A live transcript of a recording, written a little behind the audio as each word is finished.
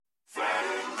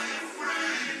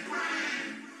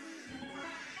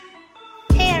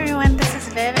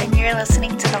Viv, and you're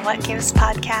listening to the What Gives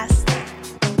podcast.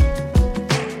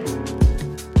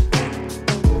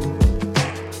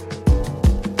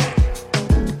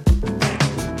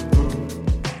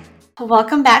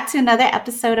 Welcome back to another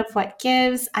episode of What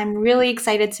Gives. I'm really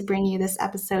excited to bring you this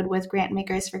episode with grant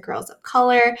makers for girls of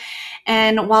color.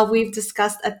 And while we've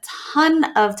discussed a ton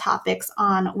of topics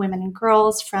on women and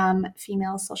girls, from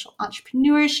female social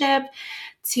entrepreneurship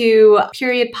to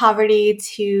period poverty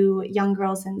to young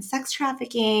girls and sex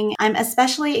trafficking, I'm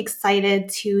especially excited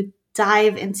to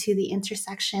dive into the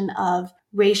intersection of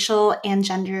racial and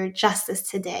gender justice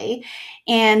today.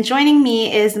 And joining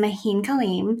me is Maheen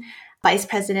Kaleem, Vice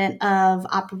President of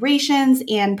Operations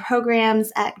and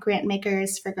Programs at Grant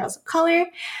Makers for Girls of Color.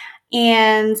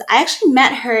 And I actually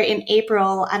met her in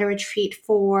April at a retreat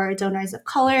for donors of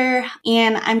color.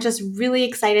 And I'm just really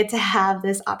excited to have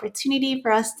this opportunity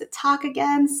for us to talk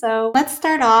again. So let's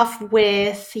start off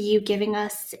with you giving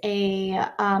us a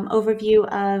overview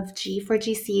of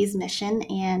G4GC's mission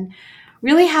and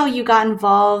really how you got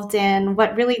involved and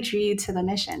what really drew you to the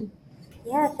mission.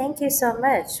 Yeah, thank you so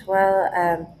much.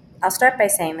 Well, I'll start by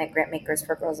saying that Grant Makers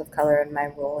for Girls of Color and my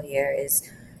role here is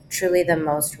truly the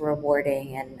most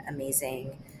rewarding and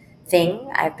amazing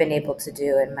thing I've been able to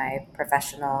do in my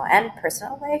professional and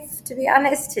personal life, to be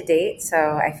honest, to date. So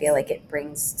I feel like it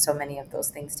brings so many of those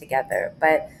things together.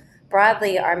 But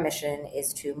broadly, our mission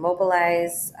is to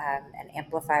mobilize and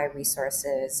amplify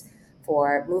resources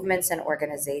for movements and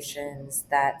organizations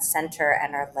that center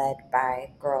and are led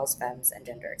by girls, femmes, and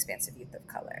gender expansive youth of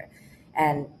color.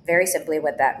 And very simply,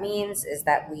 what that means is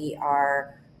that we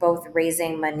are both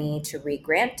raising money to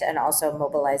re-grant and also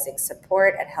mobilizing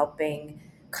support and helping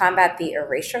combat the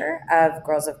erasure of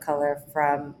girls of color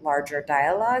from larger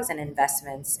dialogues and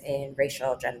investments in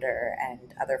racial, gender,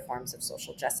 and other forms of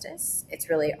social justice. It's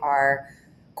really our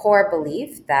core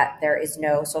belief that there is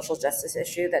no social justice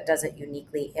issue that doesn't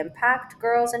uniquely impact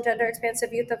girls and gender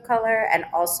expansive youth of color, and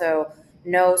also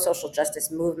no social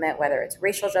justice movement, whether it's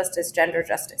racial justice, gender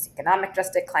justice, economic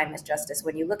justice, climate justice,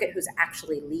 when you look at who's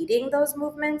actually leading those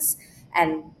movements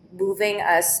and moving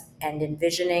us and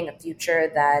envisioning a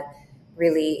future that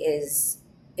really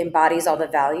embodies all the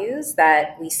values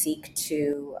that we seek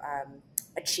to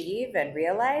achieve and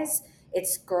realize,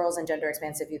 it's girls and gender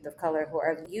expansive youth of color who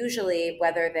are usually,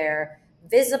 whether they're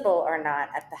visible or not,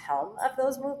 at the helm of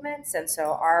those movements. And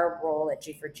so our role at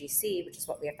G4GC, which is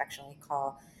what we affectionately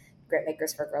call Grant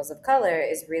Makers for Girls of Color,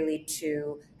 is really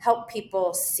to help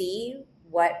people see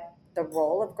what the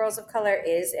role of girls of color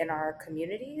is in our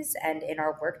communities and in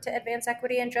our work to advance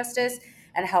equity and justice,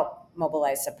 and help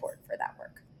mobilize support for that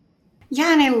work.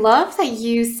 Yeah, and I love that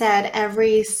you said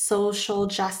every social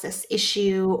justice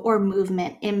issue or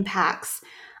movement impacts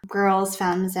girls,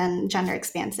 femmes, and gender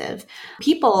expansive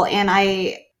people. And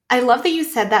I love that you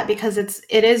said that, because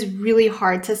it is really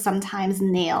hard to sometimes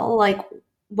nail, like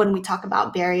when we talk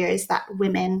about barriers that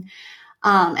women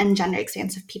and gender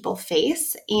expansive people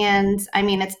face. And I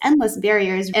mean, it's endless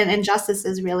barriers and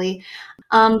injustices, really.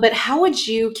 But how would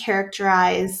you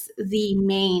characterize the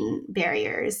main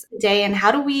barriers today, and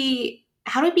how do we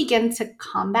begin to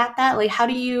combat that? Like, how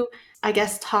do you, I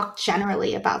guess, talk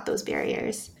generally about those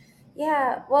barriers?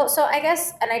 Yeah, well, so I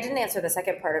guess, and I didn't answer the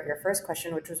second part of your first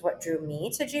question, which was what drew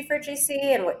me to G4GC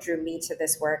and what drew me to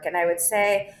this work. And I would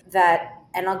say that,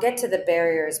 and I'll get to the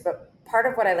barriers, but part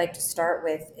of what I like to start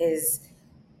with is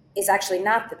actually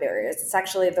not the barriers. It's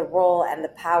actually the role and the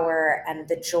power and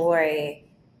the joy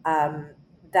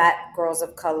that girls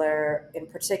of color in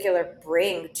particular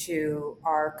bring to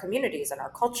our communities and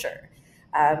our culture.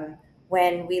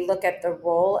 When we look at the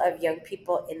role of young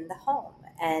people in the home,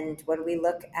 and when we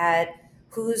look at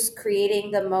who's creating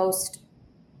the most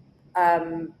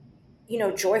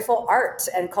joyful art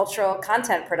and cultural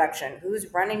content production,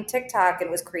 who's running TikTok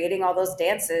and was creating all those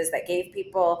dances that gave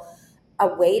people a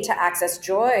way to access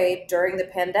joy during the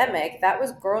pandemic, that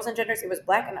was girls and genders. It was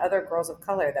Black and other girls of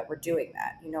color that were doing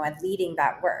that, and leading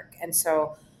that work. And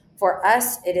so for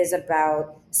us, it is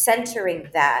about centering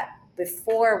that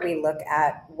before we look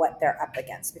at what they're up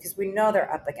against, because we know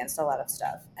they're up against a lot of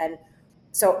stuff. And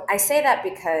so I say that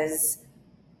because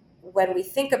when we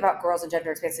think about girls and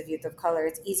gender expansive youth of color,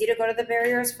 it's easy to go to the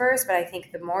barriers first, but I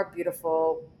think the more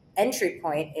beautiful entry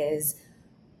point is,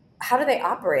 how do they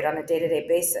operate on a day-to-day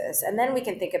basis? And then we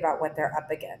can think about what they're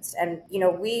up against. And,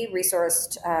 we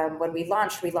resourced, when we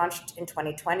launched in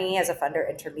 2020 as a funder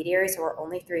intermediary, so we're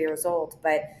only 3 years old,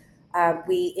 but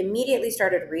we immediately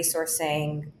started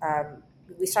resourcing,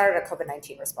 we started a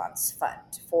COVID-19 response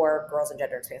fund for girls and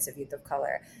gender expansive youth of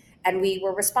color. And we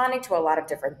were responding to a lot of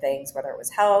different things, whether it was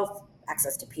health,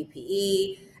 access to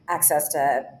PPE, access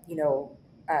to,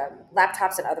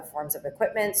 laptops and other forms of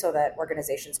equipment so that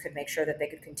organizations could make sure that they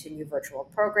could continue virtual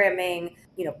programming,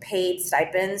 paid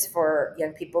stipends for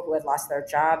young people who had lost their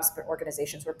jobs, but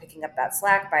organizations were picking up that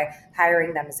slack by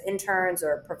hiring them as interns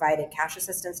or providing cash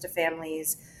assistance to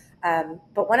families.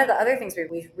 But one of the other things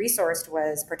we resourced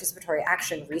was participatory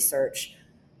action research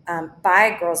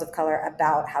by girls of color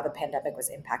about how the pandemic was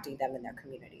impacting them in their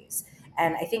communities.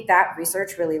 And I think that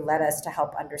research really led us to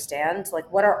help understand,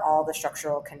 like, what are all the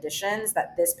structural conditions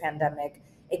that this pandemic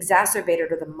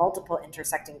exacerbated, or the multiple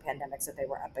intersecting pandemics that they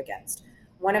were up against.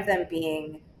 One of them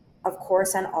being, of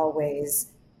course and always,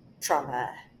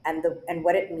 trauma and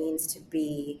what it means to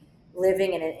be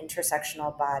living in an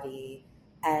intersectional body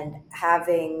and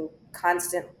having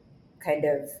constant kind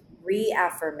of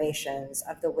reaffirmations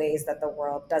of the ways that the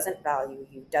world doesn't value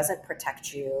you, doesn't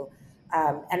protect you,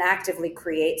 and actively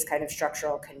creates kind of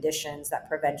structural conditions that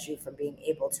prevent you from being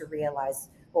able to realize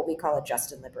what we call a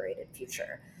just and liberated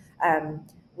future.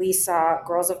 We saw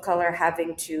girls of color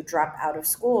having to drop out of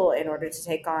school in order to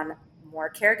take on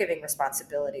more caregiving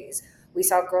responsibilities. We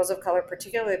saw girls of color,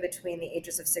 particularly between the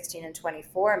ages of 16 and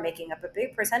 24, making up a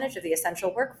big percentage of the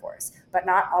essential workforce, but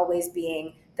not always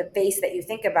being the base that you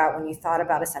think about when you thought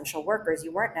about essential workers.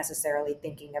 You weren't necessarily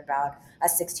thinking about a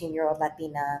 16-year-old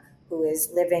Latina who is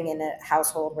living in a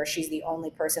household where she's the only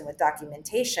person with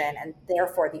documentation and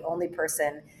therefore the only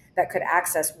person that could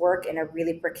access work in a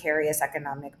really precarious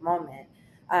economic moment.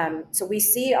 So we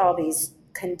see all these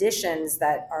conditions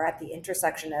that are at the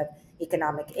intersection of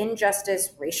economic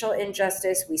injustice, racial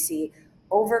injustice. We see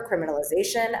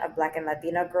over-criminalization of Black and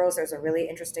Latina girls. There's a really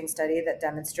interesting study that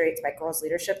demonstrates by Girls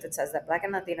Leadership that says that Black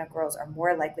and Latina girls are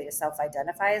more likely to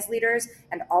self-identify as leaders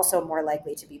and also more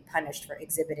likely to be punished for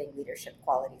exhibiting leadership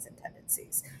qualities and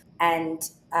tendencies. And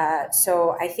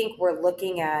so I think we're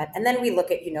looking at, and then we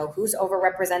look at, who's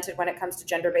overrepresented when it comes to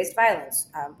gender-based violence.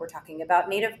 We're talking about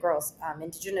Native girls,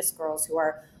 Indigenous girls who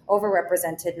are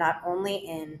overrepresented not only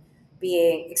in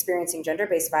experiencing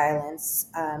gender-based violence.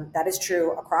 That is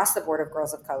true across the board of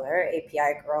girls of color,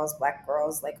 API girls, Black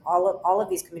girls, like all of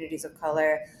these communities of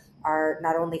color are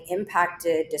not only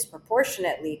impacted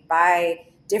disproportionately by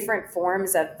different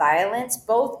forms of violence,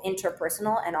 both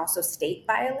interpersonal and also state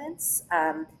violence.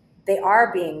 They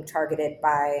are being targeted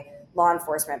by law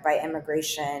enforcement, by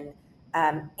immigration,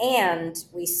 and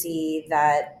we see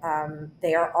that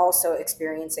they are also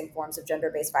experiencing forms of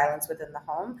gender-based violence within the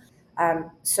home.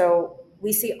 So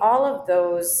we see all of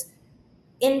those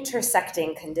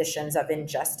intersecting conditions of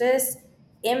injustice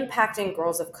impacting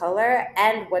girls of color.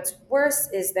 And what's worse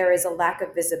is there is a lack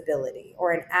of visibility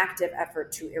or an active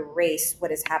effort to erase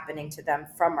what is happening to them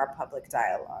from our public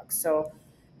dialogue. So,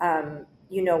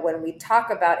 when we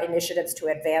talk about initiatives to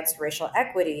advance racial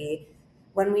equity,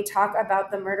 when we talk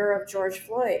about the murder of George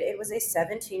Floyd, it was a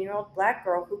 17-year-old Black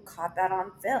girl who caught that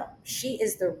on film. She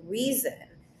is the reason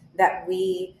that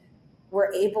we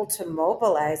were able to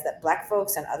mobilize, that Black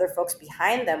folks and other folks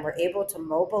behind them were able to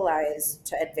mobilize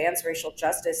to advance racial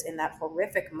justice in that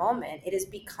horrific moment. It is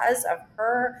because of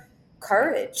her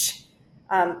courage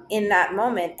in that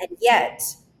moment. And yet,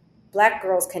 Black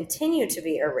girls continue to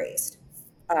be erased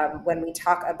when we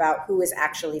talk about who is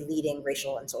actually leading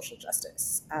racial and social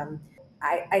justice.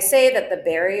 I say that the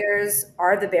barriers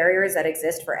are the barriers that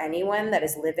exist for anyone that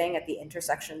is living at the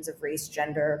intersections of race,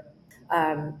 gender,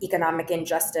 economic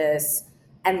injustice,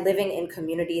 and living in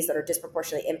communities that are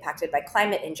disproportionately impacted by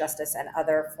climate injustice and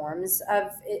other forms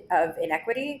of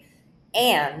inequity.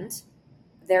 And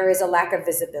there is a lack of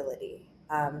visibility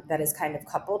that is kind of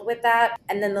coupled with that.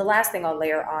 And then the last thing I'll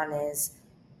layer on is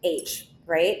age,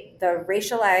 right? The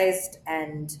racialized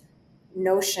and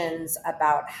notions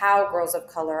about how girls of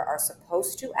color are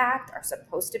supposed to act, are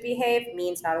supposed to behave,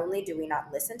 means not only do we not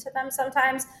listen to them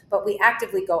sometimes, but we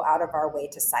actively go out of our way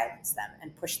to silence them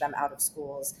and push them out of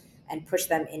schools and push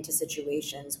them into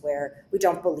situations where we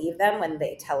don't believe them when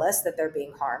they tell us that they're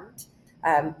being harmed.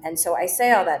 And so I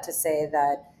say all that to say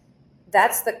that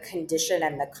that's the condition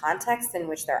and the context in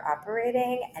which they're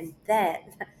operating. And then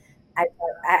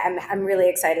I'm really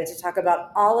excited to talk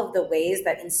about all of the ways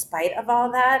that, in spite of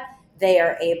all that, they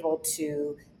are able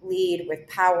to lead with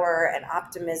power and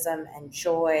optimism and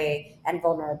joy and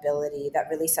vulnerability that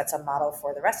really sets a model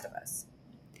for the rest of us.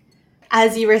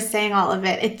 As you were saying all of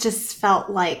it, it just felt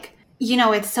like,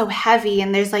 it's so heavy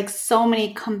and there's like so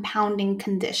many compounding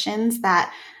conditions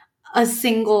that a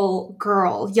single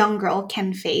young girl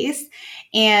can face.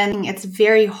 And it's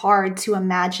very hard to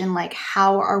imagine, like,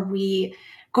 how are we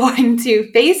going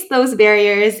to face those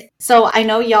barriers? So I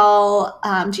know y'all,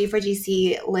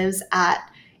 G4GC lives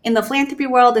in the philanthropy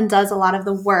world and does a lot of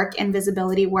the work and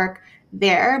visibility work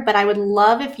there, but I would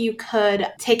love if you could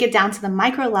take it down to the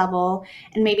micro level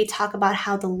and maybe talk about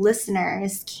how the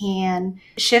listeners can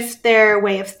shift their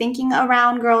way of thinking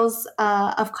around girls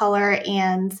of color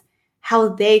and how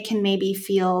they can maybe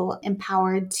feel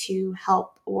empowered to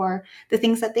help or the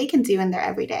things that they can do in their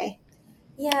everyday.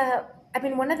 Yeah, I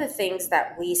mean, one of the things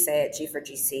that we say at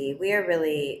G4GC, we are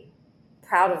really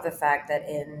proud of the fact that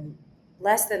in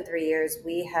less than 3 years,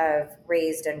 we have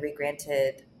raised and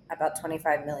regranted about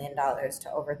 $25 million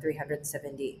to over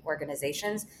 370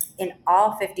 organizations in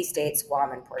all 50 states,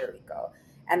 Guam, and Puerto Rico.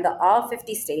 And the all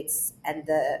 50 states and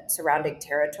the surrounding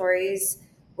territories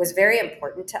was very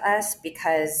important to us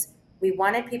because we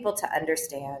wanted people to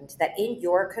understand that in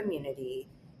your community,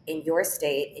 in your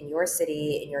state, in your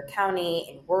city, in your county,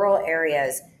 in rural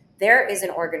areas, there is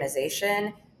an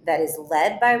organization that is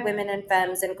led by women and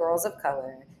femmes and girls of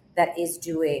color that is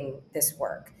doing this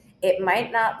work. It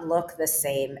might not look the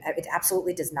same. It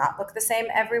absolutely does not look the same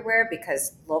everywhere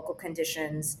because local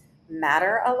conditions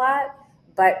matter a lot.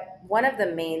 But one of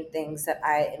the main things that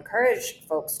I encourage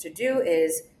folks to do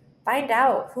is find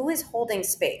out who is holding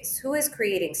space, who is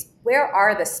creating, where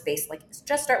are the space? Like,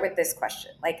 just start with this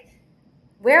question. Like,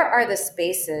 where are the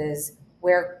spaces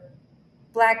where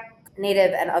Black,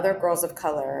 Native, and other girls of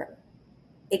color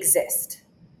exist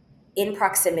in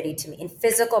proximity to me, in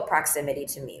physical proximity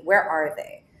to me? Where are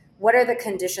they? What are the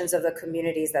conditions of the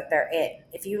communities that they're in?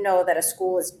 If you know that a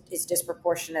school is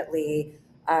disproportionately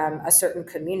a certain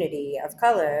community of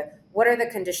color, what are the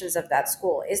conditions of that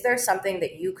school? Is there something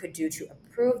that you could do to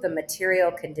improve the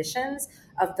material conditions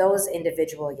of those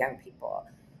individual young people?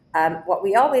 What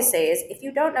we always say is, if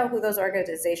you don't know who those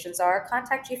organizations are,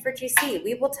 contact G4GC.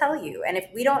 We will tell you. And if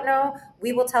we don't know,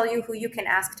 we will tell you who you can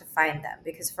ask to find them.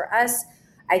 Because for us,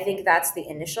 I think that's the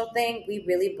initial thing. We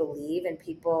really believe in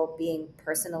people being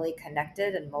personally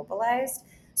connected and mobilized.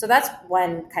 So that's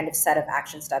one kind of set of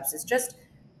action steps, is just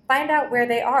find out where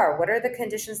they are. What are the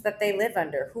conditions that they live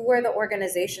under? Who are the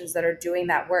organizations that are doing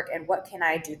that work? And what can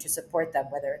I do to support them?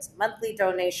 Whether it's a monthly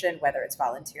donation, whether it's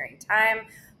volunteering time,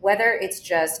 whether it's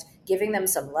just giving them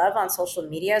some love on social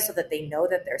media so that they know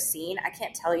that they're seen. I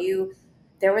can't tell you,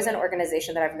 there was an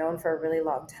organization that I've known for a really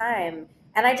long time,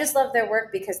 and I just love their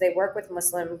work because they work with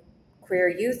Muslim queer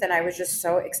youth, and I was just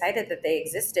so excited that they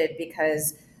existed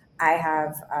because I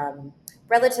have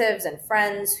relatives and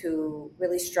friends who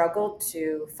really struggled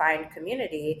to find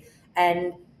community,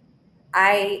 and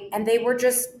they were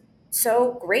just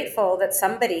so grateful that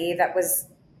somebody that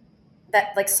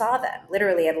like saw them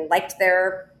literally and liked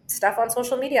their stuff on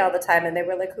social media all the time, and they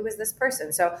were like, who is this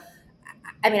person? So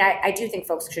I mean, I do think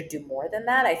folks should do more than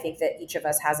that. I think that each of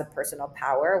us has a personal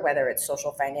power, whether it's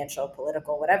social, financial,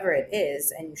 political, whatever it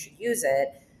is, and you should use it.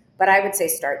 But I would say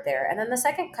start there. And then the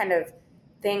second kind of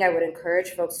thing I would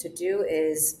encourage folks to do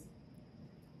is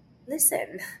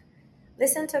listen.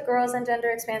 Listen to girls and gender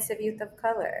expansive youth of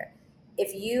color.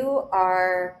 If you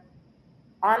are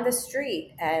on the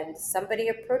street and somebody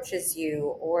approaches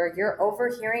you or you're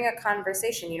overhearing a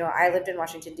conversation, I lived in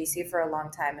Washington, D.C. for a long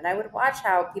time, and I would watch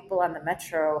how people on the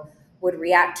metro would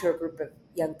react to a group of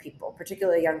young people,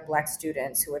 particularly young Black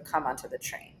students who would come onto the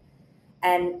train.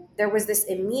 And there was this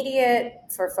immediate,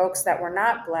 for folks that were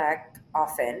not Black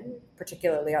often,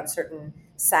 particularly on certain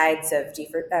sides of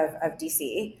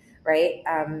DC, right?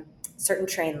 Certain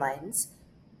train lines,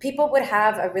 people would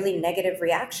have a really negative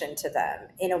reaction to them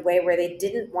in a way where they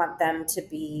didn't want them to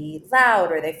be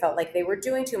loud, or they felt like they were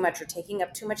doing too much or taking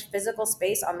up too much physical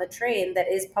space on the train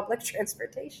that is public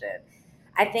transportation.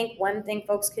 I think one thing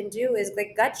folks can do is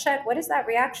like gut check, what is that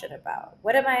reaction about?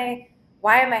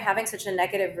 Why am I having such a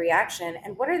negative reaction?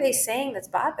 And what are they saying that's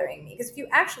bothering me? Because if you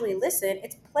actually listen,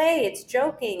 it's play, it's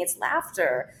joking, it's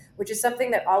laughter, which is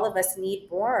something that all of us need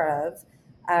more of.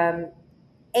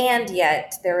 And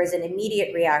yet there is an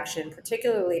immediate reaction,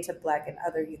 particularly to Black and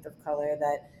other youth of color,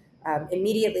 that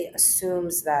immediately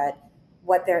assumes that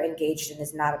what they're engaged in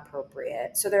is not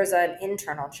appropriate. So there's an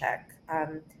internal check.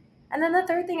 And then the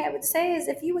third thing I would say is,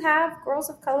 if you have girls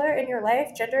of color in your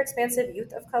life, gender expansive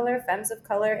youth of color, femmes of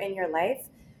color in your life,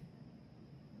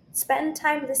 spend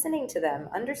time listening to them.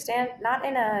 Understand, not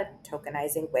in a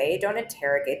tokenizing way, don't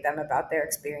interrogate them about their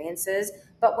experiences,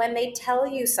 but when they tell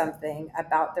you something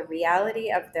about the reality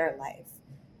of their life,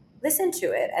 listen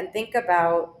to it and think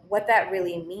about what that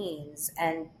really means,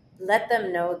 and let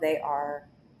them know they are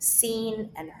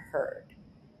seen and heard.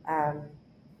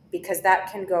 Because that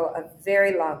can go a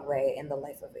very long way in the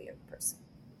life of a young person.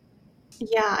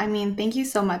 Yeah, I mean, thank you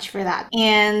so much for that.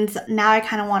 And now I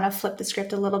kind of want to flip the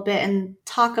script a little bit and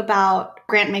talk about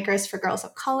grant makers for girls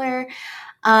of color.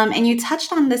 And you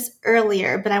touched on this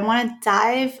earlier, but I want to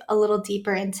dive a little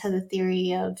deeper into the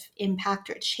theory of impact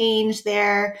or change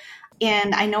there.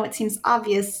 And I know it seems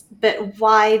obvious, but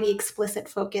why the explicit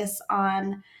focus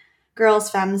on girls,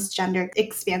 femmes, gender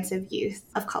expansive youth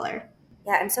of color?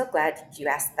 Yeah, I'm so glad you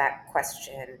asked that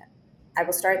question. I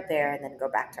will start there and then go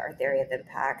back to our theory of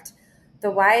impact.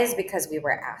 The why is because we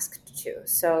were asked to.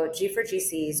 So,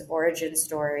 G4GC's origin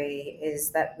story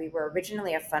is that we were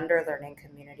originally a funder learning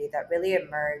community that really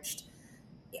emerged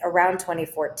around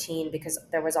 2014 because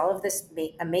there was all of this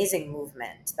amazing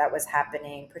movement that was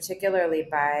happening, particularly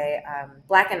by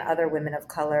Black and other women of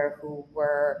color who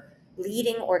were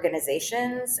leading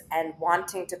organizations and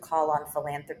wanting to call on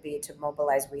philanthropy to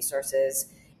mobilize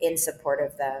resources in support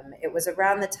of them. It was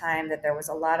around the time that there was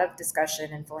a lot of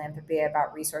discussion in philanthropy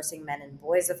about resourcing men and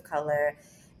boys of color.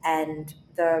 And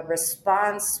the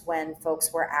response when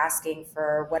folks were asking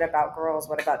for what about girls,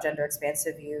 what about gender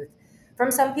expansive youth, from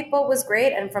some people was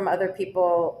great, and from other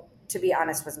people, to be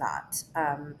honest, was not.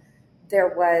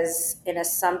 There was an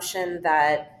assumption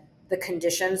that the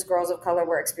conditions girls of color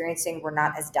were experiencing were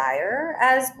not as dire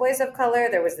as boys of color.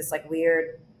 There was this like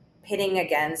weird pitting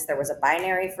against. There was a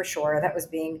binary for sure that was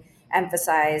being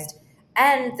emphasized,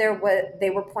 and they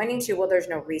were pointing to, well, there's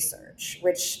no research,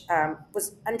 which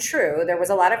was untrue. There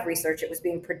was a lot of research. It was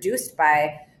being produced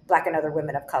by Black and other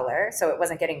women of color, so it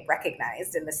wasn't getting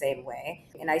recognized in the same way.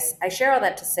 And I share all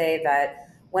that to say that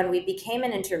when we became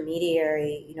an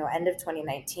intermediary, end of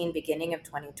 2019, beginning of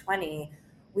 2020,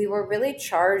 we were really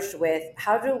charged with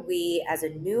how do we, as a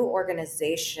new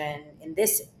organization in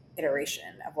this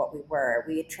iteration of what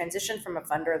we had transitioned from a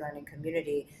funder learning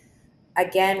community,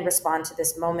 again, respond to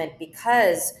this moment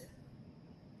because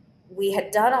we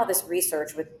had done all this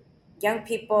research with young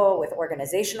people, with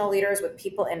organizational leaders, with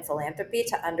people in philanthropy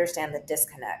to understand the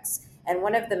disconnects. And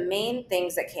one of the main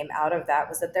things that came out of that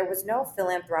was that there was no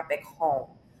philanthropic home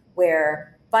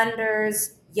where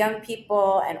funders, young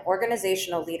people, and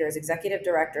organizational leaders, executive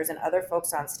directors, and other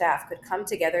folks on staff could come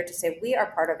together to say, we are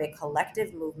part of a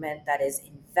collective movement that is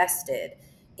invested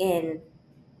in,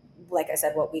 like I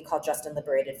said, what we call just and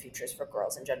liberated futures for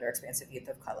girls and gender expansive youth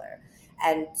of color.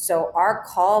 And so our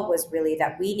call was really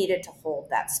that we needed to hold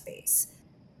that space.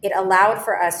 It allowed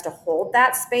for us to hold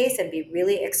that space and be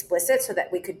really explicit so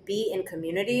that we could be in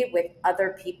community with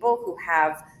other people who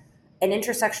have an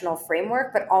intersectional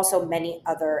framework, but also many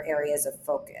other areas of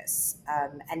focus,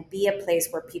 and be a place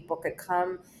where people could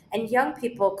come and young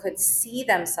people could see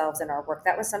themselves in our work.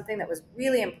 That was something that was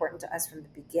really important to us from the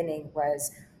beginning.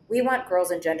 Was we want girls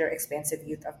and gender expansive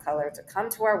youth of color to come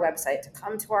to our website, to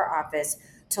come to our office,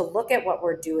 to look at what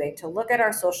we're doing, to look at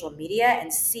our social media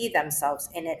and see themselves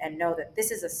in it and know that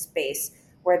this is a space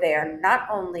where they are not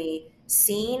only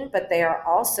seen, but they are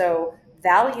also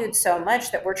valued so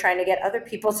much that we're trying to get other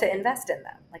people to invest in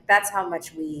them. Like that's how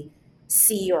much we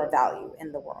see your value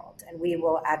in the world, and we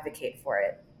will advocate for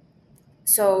it.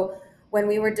 So when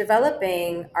we were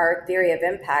developing our theory of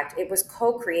impact, it was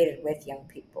co-created with young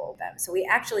people. So we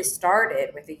actually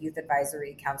started with a youth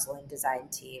advisory council and design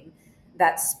team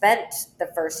that spent the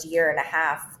first year and a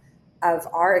half of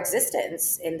our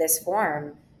existence in this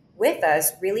form with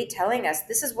us, really telling us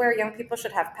this is where young people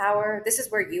should have power. This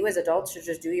is where you as adults should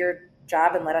just do your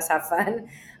job and let us have fun.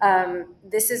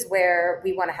 This is where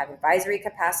we want to have advisory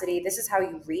capacity. This is how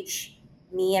you reach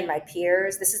me and my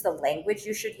peers. This is the language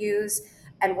you should use.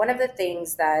 And one of the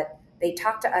things that they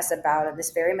talk to us about, and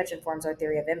this very much informs our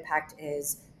theory of impact,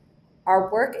 is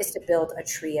our work is to build a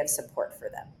tree of support for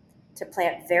them, to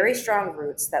plant very strong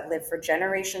roots that live for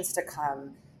generations to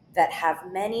come, that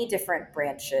have many different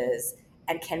branches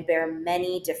and can bear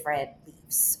many different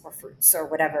leaves or fruits or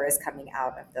whatever is coming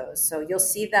out of those. So you'll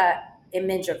see that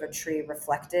image of a tree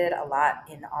reflected a lot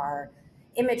in our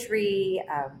imagery.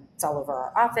 It's all over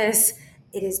our office.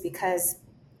 It is because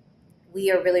we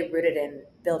are really rooted in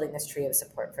building this tree of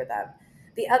support for them.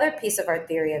 The other piece of our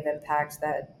theory of impact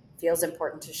that feels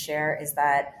important to share is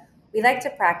that we like to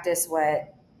practice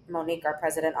what Monique, our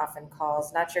president, often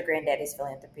calls not your granddaddy's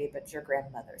philanthropy, but your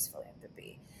grandmother's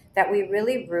philanthropy. That we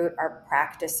really root our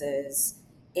practices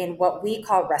in what we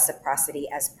call reciprocity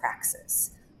as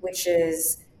praxis, which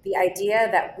is the idea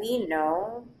that we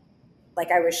know, like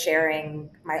I was sharing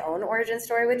my own origin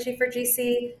story with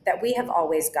G4GC, that we have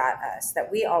always got us,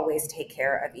 that we always take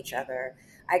care of each other.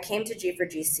 I came to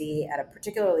G4GC at a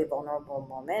particularly vulnerable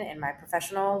moment in my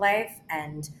professional life,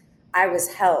 and I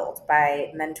was held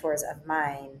by mentors of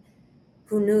mine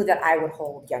who knew that I would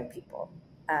hold young people.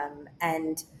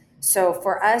 And so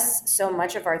for us, so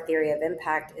much of our theory of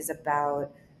impact is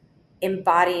about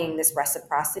embodying this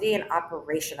reciprocity and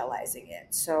operationalizing it.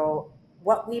 So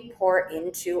what we pour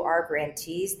into our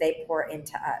grantees, they pour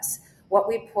into us. What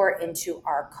we pour into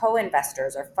our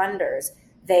co-investors or funders,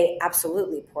 they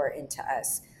absolutely pour into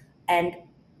us. And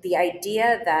the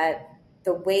idea that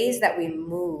the ways that we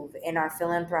move in our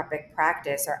philanthropic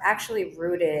practice are actually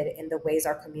rooted in the ways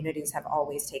our communities have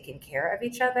always taken care of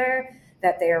each other,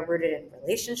 that they are rooted in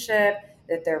relationship,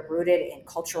 that they're rooted in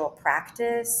cultural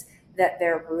practice, that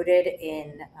they're rooted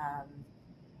in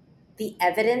the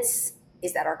evidence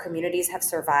is that our communities have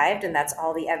survived, and that's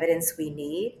all the evidence we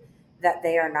need, that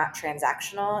they are not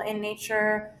transactional in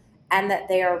nature, and that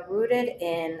they are rooted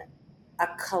in a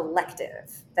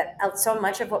collective, that so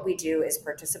much of what we do is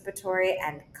participatory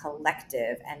and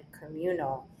collective and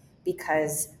communal,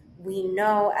 because we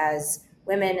know as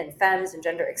women and femmes and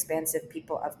gender expansive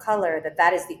people of color that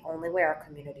that is the only way our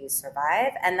communities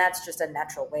survive, and that's just a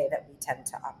natural way that we tend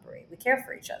to operate. We care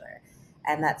for each other,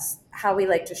 and that's how we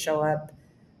like to show up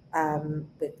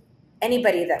with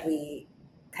anybody that we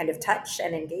kind of touch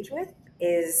and engage with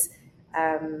is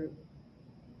um,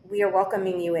 we are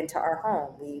welcoming you into our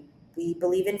home. We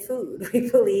believe in food. We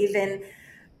believe in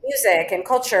music and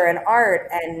culture and art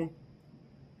and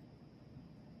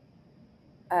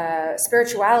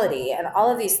spirituality and all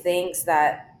of these things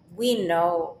that we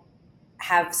know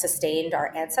have sustained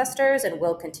our ancestors and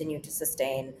will continue to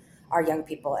sustain our young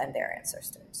people and their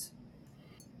ancestors.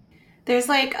 There's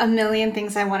like a million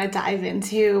things I want to dive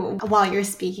into while you're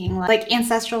speaking, like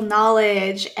ancestral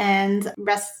knowledge and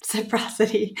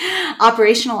reciprocity,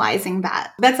 operationalizing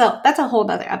that. That's a whole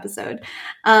other episode.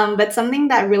 But something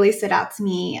that really stood out to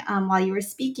me while you were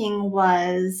speaking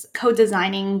was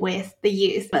co-designing with the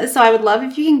youth. So I would love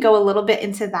if you can go a little bit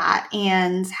into that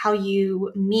and how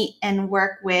you meet and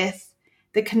work with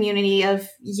the community of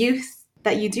youth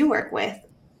that you do work with.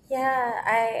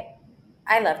 Yeah,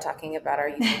 I love talking about our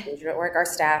youth engagement work. Our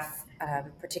staff,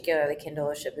 particularly Kindle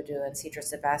Shibadu and Citra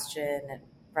Sebastian and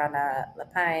Rana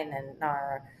Lapine and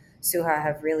Nar Suha,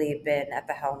 have really been at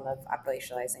the helm of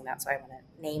operationalizing that. So I want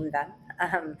to name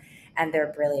them and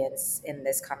their brilliance in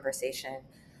this conversation.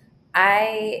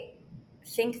 I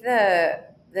think the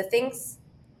things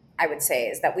I would say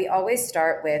is that we always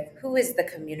start with who is the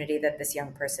community that this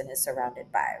young person is surrounded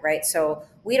by, right? So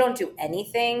we don't do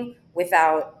anything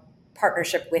without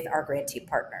partnership with our grantee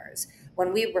partners.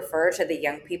 When we refer to the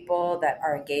young people that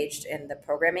are engaged in the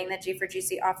programming that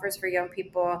G4GC offers for young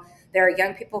people, there are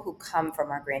young people who come from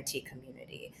our grantee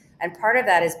community. And part of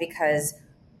that is because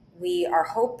we are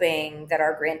hoping that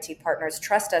our grantee partners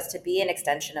trust us to be an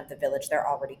extension of the village they're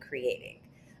already creating.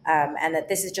 And that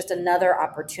this is just another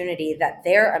opportunity that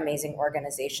their amazing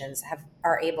organizations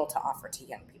are able to offer to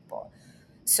young people.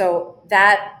 So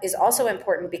that is also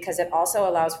important because it also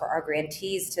allows for our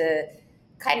grantees to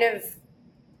kind of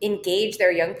engage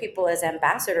their young people as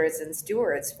ambassadors and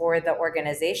stewards for the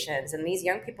organizations. And these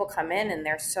young people come in and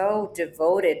they're so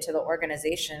devoted to the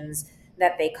organizations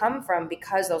that they come from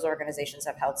because those organizations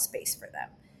have held space for them.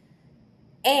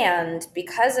 And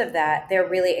because of that, they're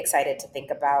really excited to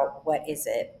think about what is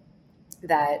it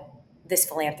that this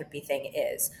philanthropy thing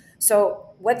is. So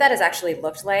what that has actually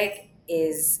looked like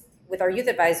is with our Youth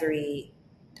Advisory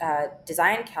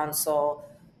Design Council,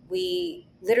 we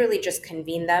literally just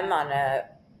convene them on a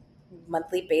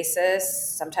monthly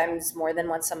basis, sometimes more than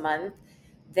once a month.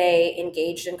 They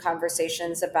engaged in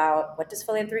conversations about what does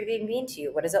philanthropy mean to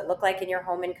you? What does it look like in your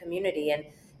home and community? And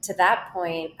to that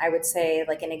point, I would say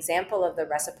like an example of the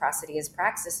reciprocity as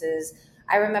practices,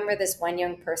 I remember this one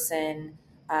young person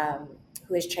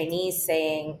who is Chinese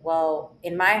saying, well,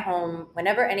 in my home,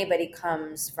 whenever anybody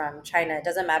comes from China, it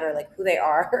doesn't matter like who they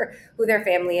are, who their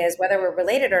family is, whether we're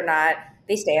related or not,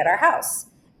 they stay at our house.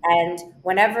 And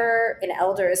whenever an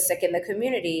elder is sick in the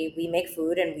community, we make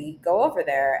food and we go over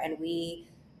there and we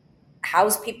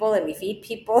house people and we feed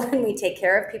people and we take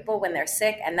care of people when they're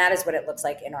sick. And that is what it looks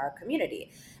like in our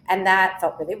community. And that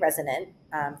felt really resonant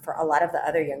for a lot of the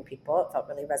other young people. It felt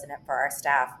really resonant for our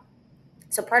staff.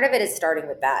 So part of it is starting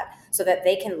with that so that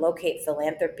they can locate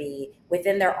philanthropy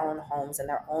within their own homes and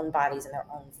their own bodies and their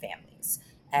own families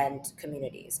and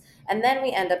communities. And then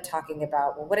we end up talking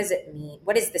about, well, what does it mean?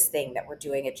 What is this thing that we're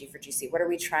doing at G4GC? What are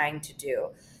we trying to do?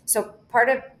 So part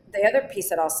of the other piece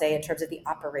that I'll say in terms of the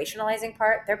operationalizing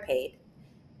part, they're paid.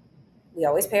 We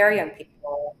always pay our young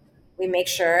people. We make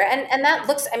sure, and that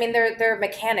looks, I mean, there are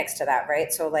mechanics to that,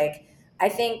 right? So like, I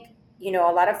think, you know,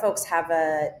 a lot of folks have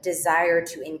a desire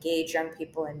to engage young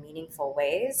people in meaningful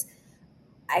ways.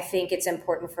 I think it's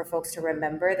important for folks to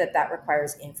remember that that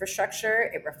requires infrastructure.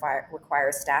 It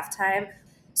requires staff time.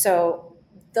 So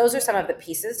those are some of the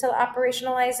pieces to the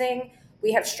operationalizing.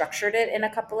 We have structured it in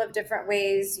a couple of different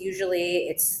ways. Usually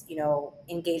it's,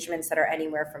 engagements that are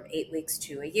anywhere from 8 weeks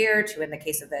to a year, to, in the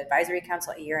case of the advisory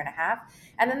council, a year and a half.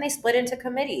 And then they split into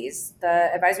committees.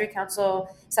 The advisory council,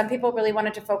 some people really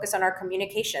wanted to focus on our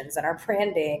communications and our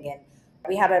branding. And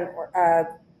we had a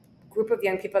group of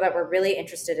young people that were really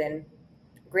interested in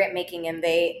grant making, and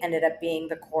they ended up being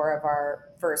the core of our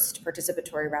first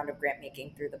participatory round of grant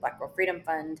making through the Black Girl Freedom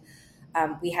Fund.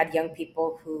 We had young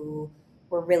people who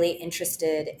were really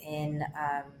interested in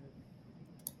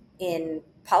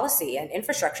policy and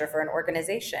infrastructure for an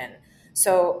organization.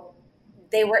 So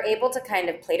they were able to kind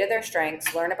of play to their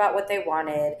strengths, learn about what they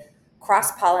wanted,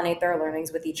 cross-pollinate their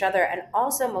learnings with each other, and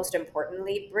also, most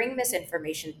importantly, bring this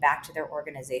information back to their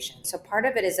organization. So part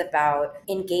of it is about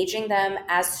engaging them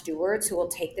as stewards who will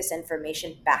take this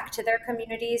information back to their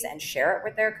communities and share it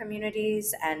with their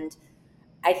communities. And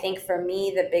I think for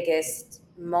me, the biggest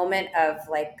moment of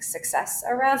success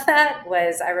around that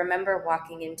was, I remember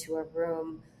walking into a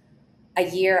room a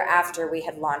year after we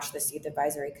had launched this youth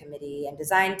advisory committee and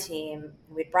design team.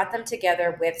 We'd brought them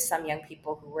together with some young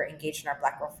people who were engaged in our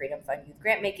Black Girl Freedom Fund Youth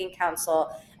Grant Making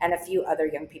Council and a few other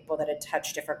young people that had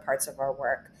touched different parts of our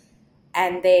work.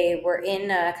 And they were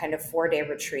in a kind of 4-day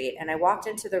retreat. And I walked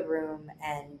into the room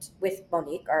and with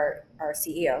Monique, our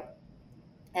CEO,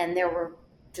 and there were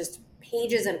just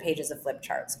pages and pages of flip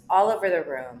charts all over the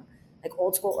room, like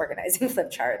old school organizing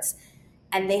flip charts.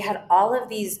 And they had all of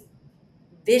these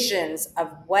visions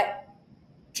of what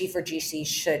G4GC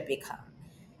should become.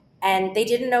 And they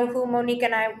didn't know who Monique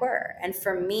and I were. And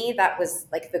for me, that was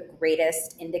the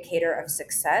greatest indicator of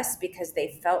success, because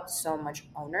they felt so much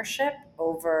ownership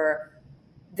over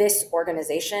this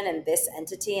organization and this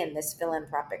entity and this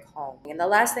philanthropic home. And the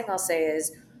last thing I'll say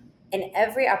is, in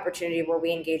every opportunity where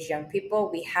we engage young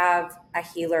people, we have a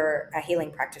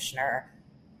healing practitioner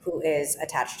who is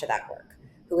attached to that work,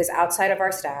 who is outside of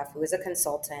our staff, who is a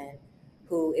consultant,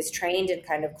 who is trained in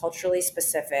kind of culturally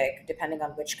specific, depending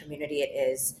on which community it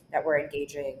is that we're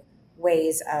engaging,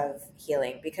 ways of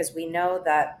healing. Because we know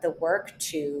that the work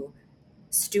to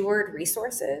steward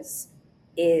resources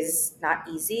is not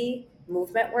easy.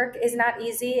 Movement work is not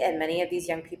easy. And many of these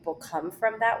young people come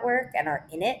from that work and are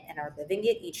in it and are living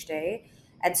it each day.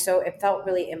 And so it felt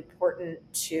really important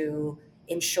to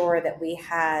ensure that we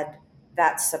had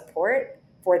that support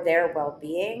for their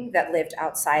well-being that lived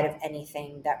outside of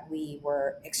anything that we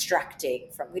were extracting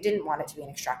from. We didn't want it to be an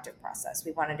extractive process.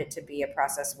 We wanted it to be a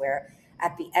process where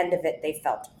at the end of it, they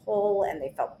felt whole and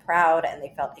they felt proud and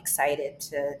they felt excited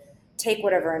to take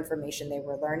whatever information they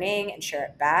were learning and share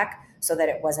it back, so that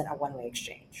it wasn't a one-way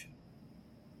exchange.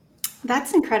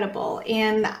 That's incredible.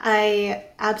 And I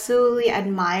absolutely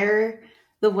admire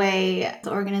the way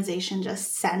the organization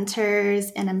just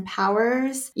centers and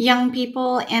empowers young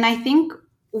people. And I think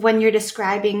when you're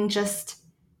describing just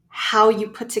how you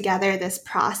put together this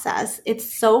process,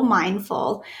 it's so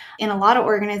mindful. In a lot of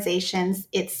organizations,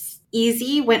 it's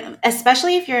easy when,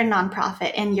 especially if you're a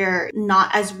nonprofit and you're not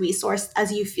as resourced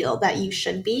as you feel that you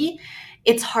should be,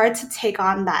 it's hard to take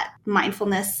on that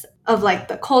mindfulness of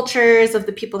the cultures of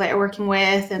the people that you're working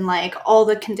with and all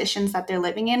the conditions that they're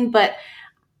living in. But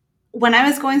when I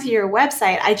was going through your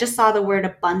website, I just saw the word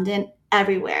abundant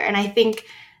everywhere. And I think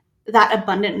that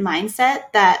abundant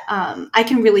mindset, that I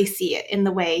can really see it in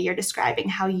the way you're describing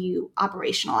how you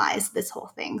operationalize this whole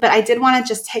thing. But I did want to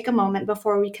just take a moment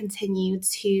before we continue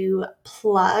to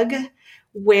plug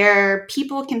where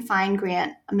people can find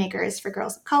grant makers for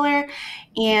girls of color,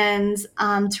 and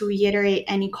to reiterate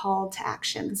any call to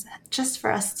actions, just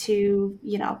for us to,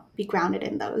 be grounded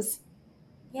in those.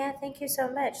 Yeah, thank you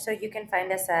so much. So you can find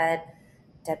us at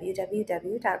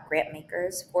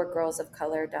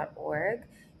www.grantmakersforgirlsofcolor.org.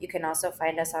 You can also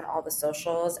find us on all the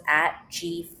socials at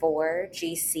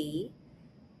G4GC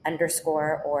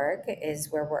 _org is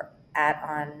where we're at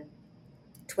on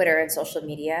Twitter and social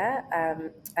media.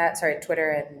 Twitter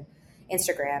and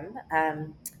Instagram.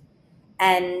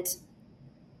 And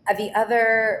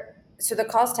the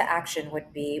calls to action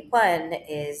would be, one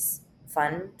is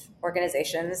fund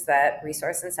organizations that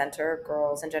resource and center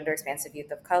girls and gender expansive youth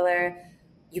of color.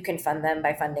 You can fund them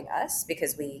by funding us,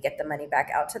 because we get the money back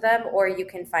out to them, or you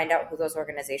can find out who those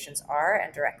organizations are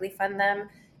and directly fund them.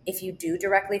 If you do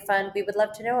directly fund, we would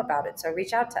love to know about it. So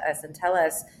reach out to us and tell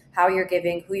us how you're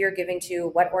giving, who you're giving to,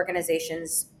 what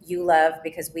organizations you love,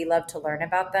 because we love to learn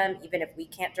about them. Even if we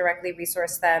can't directly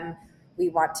resource them, we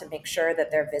want to make sure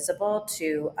that they're visible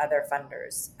to other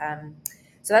funders.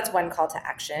 So that's one call to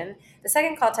action. The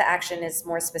second call to action is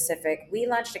more specific. We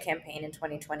launched a campaign in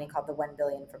 2020 called the 1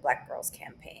 Billion for Black Girls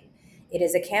campaign. It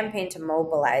is a campaign to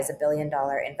mobilize $1 billion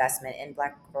investment in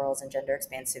Black girls and gender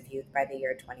expansive youth by the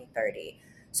year 2030.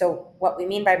 So what we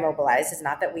mean by mobilize is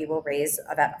not that we will raise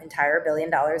that entire $1 billion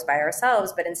by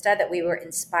ourselves, but instead that we will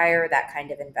inspire that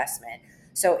kind of investment.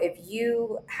 So if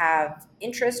you have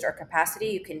interest or capacity,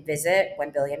 you can visit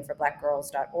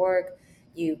 1billionforblackgirls.org.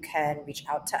 You can reach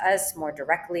out to us more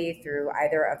directly through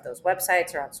either of those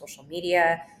websites or on social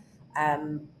media.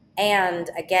 And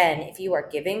again, if you are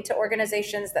giving to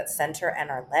organizations that center and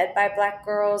are led by Black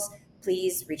girls,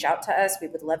 please reach out to us. We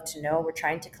would love to know. We're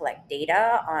trying to collect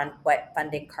data on what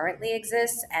funding currently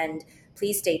exists. And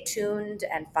please stay tuned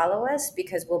and follow us,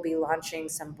 because we'll be launching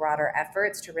some broader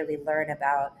efforts to really learn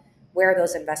about where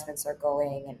those investments are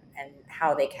going and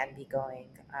how they can be going.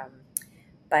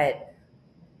 But,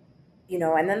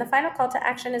 and then the final call to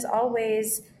action is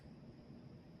always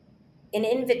an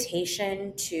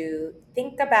invitation to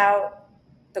think about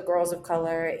the girls of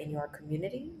color in your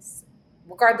communities,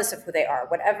 regardless of who they are,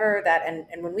 whatever that.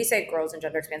 And when we say girls and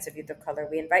gender expansive youth of color,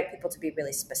 we invite people to be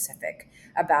really specific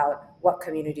about what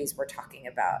communities we're talking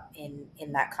about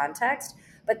in that context.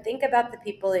 But think about the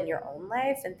people in your own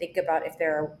life, and think about if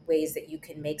there are ways that you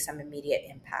can make some immediate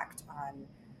impact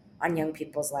on young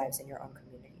people's lives in your own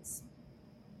communities.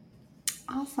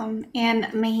 Awesome. And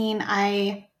Maheen,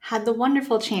 I had the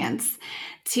wonderful chance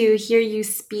to hear you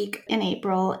speak in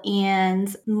April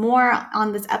and more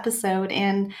on this episode.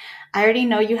 And I already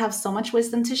know you have so much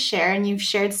wisdom to share, and you've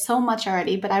shared so much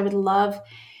already, but I would love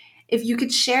if you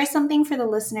could share something for the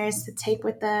listeners to take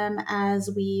with them as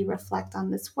we reflect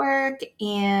on this work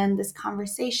and this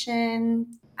conversation.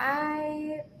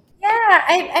 I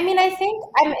think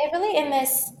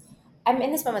I'm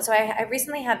in this moment. So I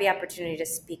recently had the opportunity to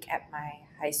speak at my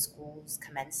high school's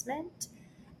commencement.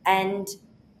 And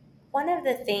one of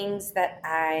the things that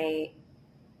I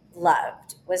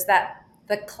loved was that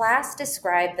the class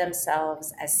described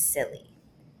themselves as silly.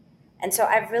 And so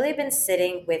I've really been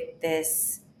sitting with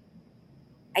this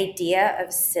idea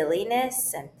of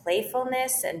silliness and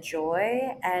playfulness and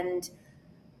joy. And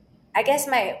I guess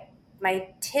my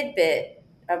tidbit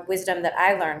of wisdom that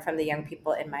I learned from the young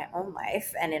people in my own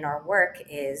life and in our work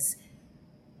is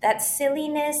that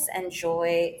silliness and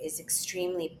joy is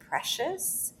extremely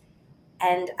precious.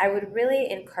 And I would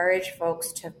really encourage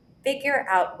folks to figure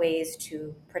out ways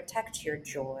to protect your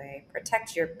joy,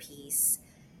 protect your peace.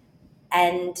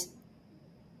 And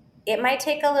it might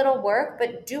take a little work,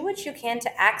 but do what you can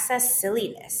to access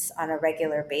silliness on a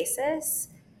regular basis.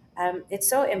 It's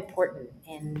so important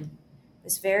in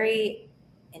this very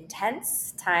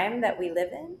intense time that we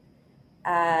live in,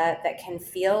 that can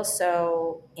feel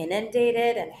so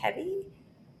inundated and heavy.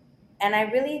 And I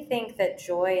really think that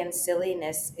joy and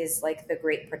silliness is like the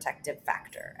great protective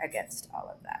factor against all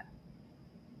of that.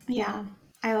 Yeah,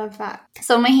 I love that.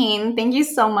 So Maheen, thank you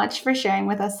so much for sharing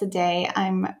with us today.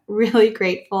 I'm really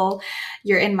grateful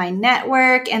you're in my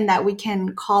network and that we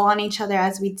can call on each other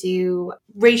as we do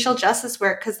racial justice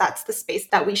work, because that's the space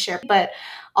that we share, but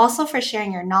also for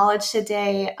sharing your knowledge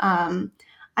today.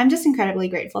 I'm just incredibly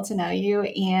grateful to know you,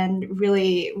 and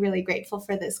really, really grateful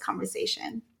for this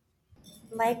conversation.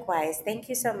 Likewise, thank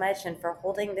you so much, and for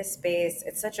holding this space.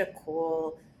 It's such a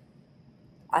cool,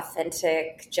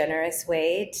 authentic, generous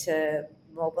way to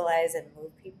mobilize and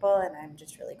move people, and I'm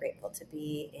just really grateful to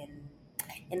be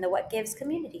in the What Gives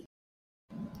community.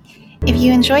 If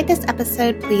you enjoyed this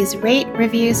episode, please rate,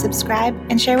 review, subscribe,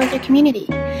 and share with your community.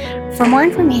 For more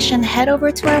information, head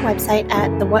over to our website at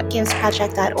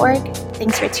thewhatgivesproject.org.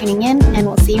 Thanks for tuning in, and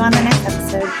we'll see you on the next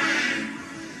episode.